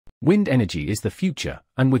Wind energy is the future,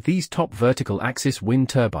 and with these top vertical axis wind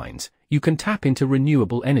turbines, you can tap into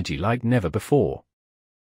renewable energy like never before.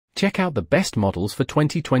 Check out the best models for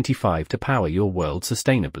 2025 to power your world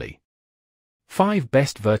sustainably. 5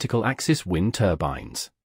 Best Vertical Axis Wind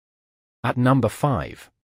Turbines. At number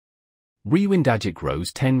 5. Rewindagic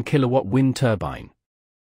Rose 10 kW Wind Turbine.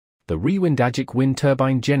 The Rewindagic wind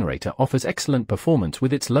turbine generator offers excellent performance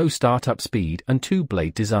with its low startup speed and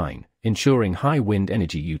 2-blade design, ensuring high wind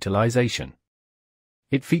energy utilization.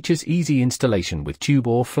 It features easy installation with tube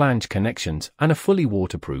or flange connections and a fully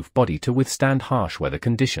waterproof body to withstand harsh weather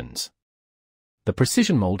conditions. The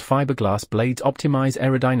precision mold fiberglass blades optimize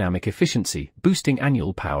aerodynamic efficiency, boosting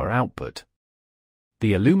annual power output.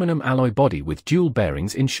 The aluminum alloy body with dual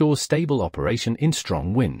bearings ensures stable operation in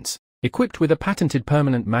strong winds. Equipped with a patented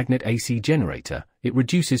permanent magnet AC generator, it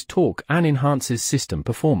reduces torque and enhances system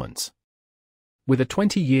performance. With a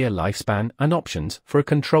 20-year lifespan and options for a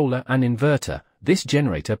controller and inverter, this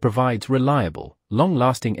generator provides reliable,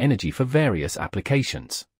 long-lasting energy for various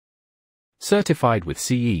applications. Certified with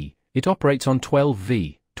CE, it operates on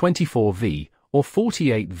 12V, 24V, or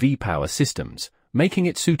 48V power systems, making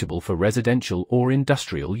it suitable for residential or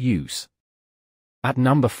industrial use. At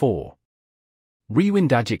number 4.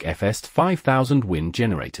 Rewindagic FS-5000 Wind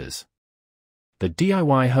Generators. The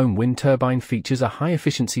DIY home wind turbine features a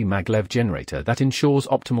high-efficiency maglev generator that ensures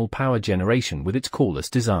optimal power generation with its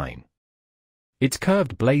cordless design. Its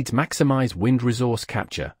curved blades maximize wind resource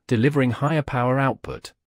capture, delivering higher power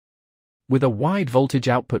output. With a wide voltage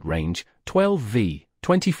output range, 12V,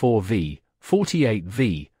 24V,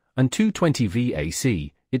 48V, and 220V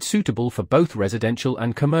AC, it's suitable for both residential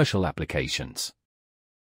and commercial applications.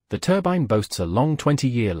 The turbine boasts a long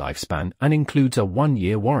 20-year lifespan and includes a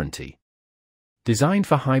 1-year warranty. Designed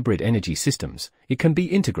for hybrid energy systems, it can be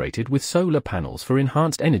integrated with solar panels for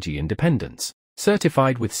enhanced energy independence.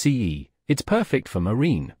 Certified with CE, it's perfect for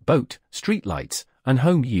marine, boat, streetlights, and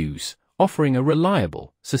home use, offering a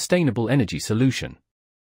reliable, sustainable energy solution.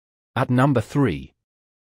 At number 3.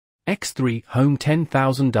 X3 Home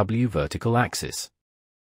 10,000W Vertical Axis.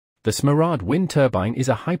 The SMARAAD wind turbine is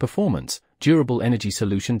a high-performance, durable energy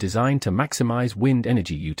solution designed to maximize wind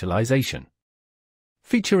energy utilization.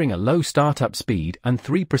 Featuring a low startup speed and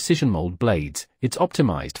 3 precision mold blades, it's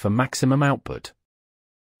optimized for maximum output.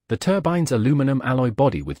 The turbine's aluminum alloy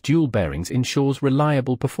body with dual bearings ensures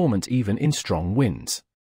reliable performance even in strong winds.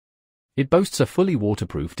 It boasts a fully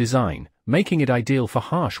waterproof design, making it ideal for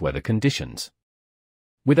harsh weather conditions.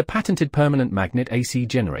 With a patented permanent magnet AC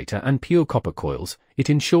generator and pure copper coils, it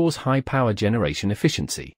ensures high power generation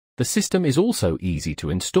efficiency. The system is also easy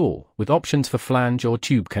to install, with options for flange or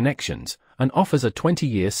tube connections, and offers a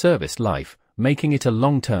 20-year service life, making it a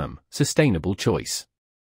long-term, sustainable choice.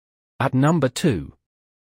 At number 2.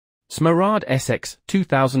 SMARAAD SX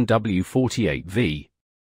 2000W 48V.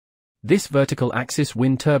 This vertical axis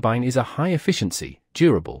wind turbine is a high-efficiency,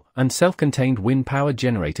 durable, and self-contained wind power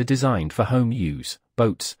generator designed for home use,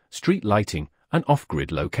 boats, street lighting, and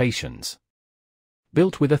off-grid locations.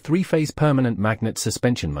 Built with a 3-phase permanent magnet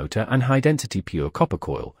suspension motor and high-density pure copper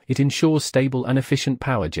coil, it ensures stable and efficient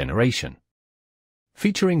power generation.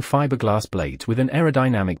 Featuring fiberglass blades with an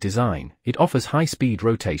aerodynamic design, it offers high-speed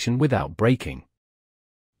rotation without braking.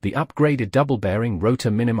 The upgraded double-bearing rotor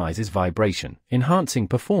minimizes vibration, enhancing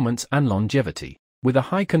performance and longevity. With a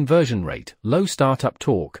high conversion rate, low startup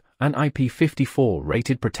torque, and IP54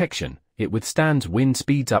 rated protection, it withstands wind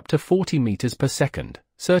speeds up to 40 meters per second,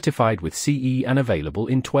 certified with CE and available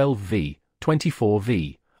in 12V,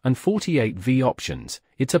 24V, and 48V options.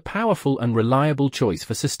 It's a powerful and reliable choice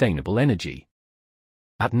for sustainable energy.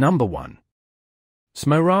 At number 1.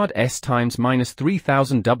 SMARAAD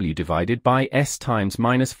S×-3000W divided by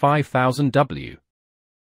S×-5000W.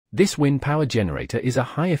 This wind power generator is a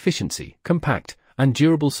high-efficiency, compact, and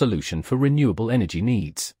durable solution for renewable energy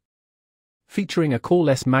needs. Featuring a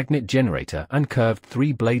core-less magnet generator and curved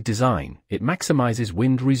 3-blade design, it maximizes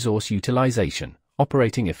wind resource utilization,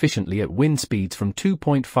 operating efficiently at wind speeds from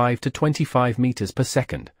 2.5 to 25 meters per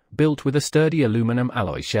second. Built with a sturdy aluminum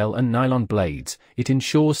alloy shell and nylon blades, it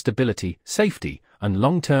ensures stability, safety, and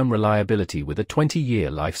long-term reliability with a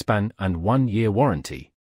 20-year lifespan and 1-year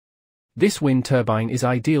warranty. This wind turbine is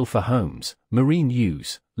ideal for homes, marine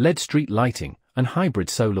use, LED street lighting, and hybrid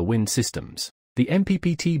solar wind systems. The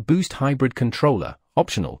MPPT Boost Hybrid Controller,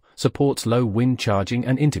 optional, supports low wind charging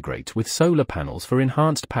and integrates with solar panels for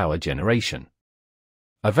enhanced power generation.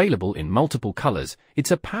 Available in multiple colors,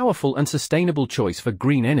 it's a powerful and sustainable choice for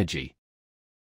green energy.